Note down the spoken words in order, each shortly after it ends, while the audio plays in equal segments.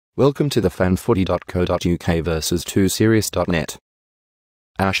Welcome to the fanfooty.co.uk versus 2serious.net.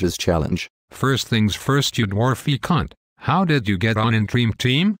 Ash's challenge. First things first, you dwarfy cunt. How did you get on in Dream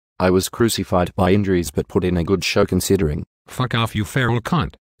Team? I was crucified by injuries but put in a good show considering. Fuck off, you feral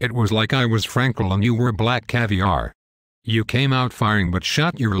cunt. It was like I was Frankel and you were black caviar. You came out firing but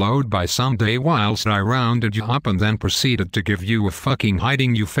shot your load by Sunday whilst I rounded you up and then proceeded to give you a fucking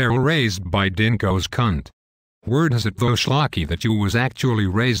hiding, you feral raised by Dingo's cunt. Word has it though, Schlocky, that you was actually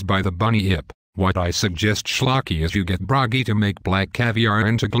raised by the bunny hip. What I suggest, Schlocky, is you get Broggy to make black caviar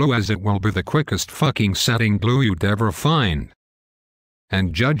into glue, as it will be the quickest fucking setting glue you'd ever find.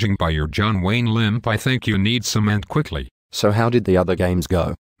 And judging by your John Wayne limp, I think you need cement quickly. So how did the other games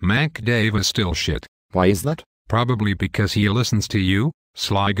go? Mac Dave is still shit. Why is that? Probably because he listens to you.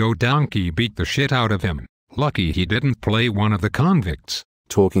 Sligo Donkey beat the shit out of him. Lucky he didn't play one of the convicts.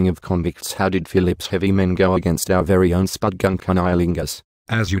 Talking of convicts, how did Philip's heavy men go against our very own Spudgunk Islingus?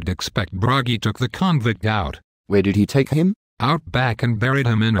 As you'd expect, Broggy took the convict out. Where did he take him? Out back, and buried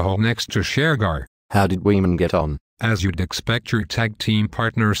him in a hole next to Shergar. How did Weeman get on? As you'd expect, your tag team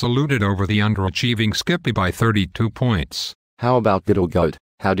partner saluted over the underachieving Skippy by 32 points. How about Good Old Goat?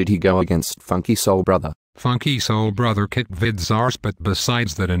 How did he go against Funky Soul Brother? Funky Soul Brother kicked Vid's arse, but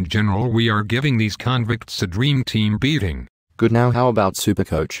besides that, in general, we are giving these convicts a Dream Team beating. Good. Now how about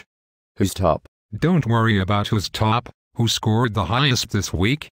Supercoach? Who's top? Don't worry about who's top. Who scored the highest this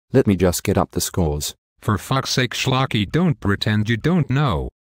week? Let me just get up the scores. For fuck's sake, Schlocky, don't pretend you don't know.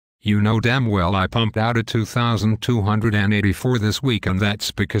 You know damn well I pumped out a 2,284 this week, and that's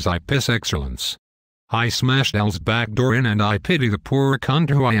because I piss excellence. I smashed L's back door in, and I pity the poor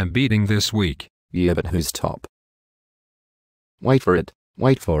cunt who I am beating this week. Yeah, but who's top? Wait for it.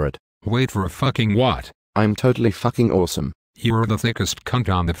 Wait for it. Wait for a fucking what? I'm totally fucking awesome. You're the thickest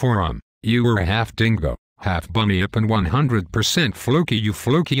cunt on the forum. You were a half dingo, half bunny up, and 100% fluky, you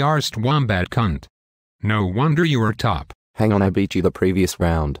fluky arsed wombat cunt. No wonder you are top. Hang on, I beat you the previous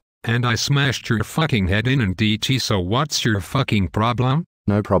round. And I smashed your fucking head in DT, so what's your fucking problem?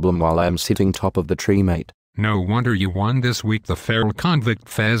 No problem while I am sitting top of the tree, mate. No wonder you won this week. The feral convict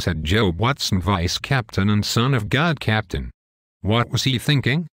Fez had Joe Watson vice captain and son of God captain. What was he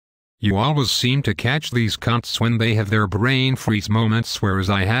thinking? You always seem to catch these cunts when they have their brain freeze moments,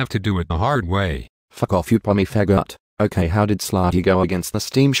 whereas I have to do it the hard way. Fuck off, you pommy faggot. Okay, how did Slarty go against the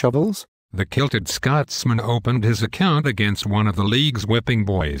steam shovels? The kilted Scotsman opened his account against one of the league's whipping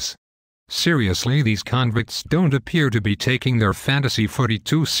boys. Seriously, these convicts don't appear to be taking their fantasy footy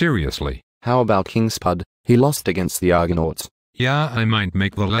too seriously. How about King Spud? He lost against the Argonauts. Yeah, I might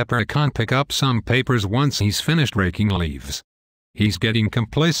make the leprechaun pick up some papers once he's finished raking leaves. He's getting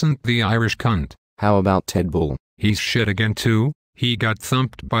complacent, the Irish cunt. How about Ted Bull? He's shit again too. He got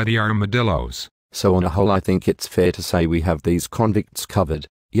thumped by the armadillos. So on a whole, I think it's fair to say we have these convicts covered.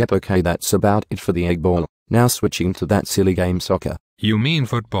 Yep, okay, that's about it for the egg ball. Now switching to that silly game, soccer. You mean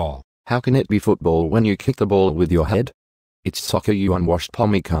football? How can it be football when you kick the ball with your head? It's soccer, you unwashed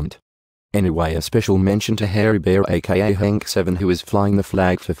pommy cunt. Anyway, a special mention to Hairy Bear aka Hank7, who is flying the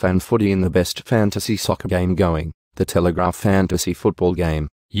flag for FanFooty in the best fantasy soccer game going, the Telegraph Fantasy Football game.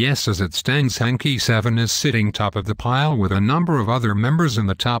 Yes, as it stands, Hanky7 is sitting top of the pile with a number of other members in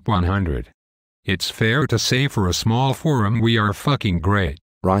the top 100. It's fair to say for a small forum we are fucking great.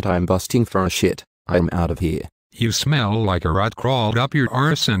 Right, I'm busting for a shit. I'm out of here. You smell like a rat crawled up your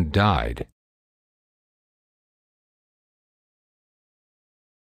arse and died.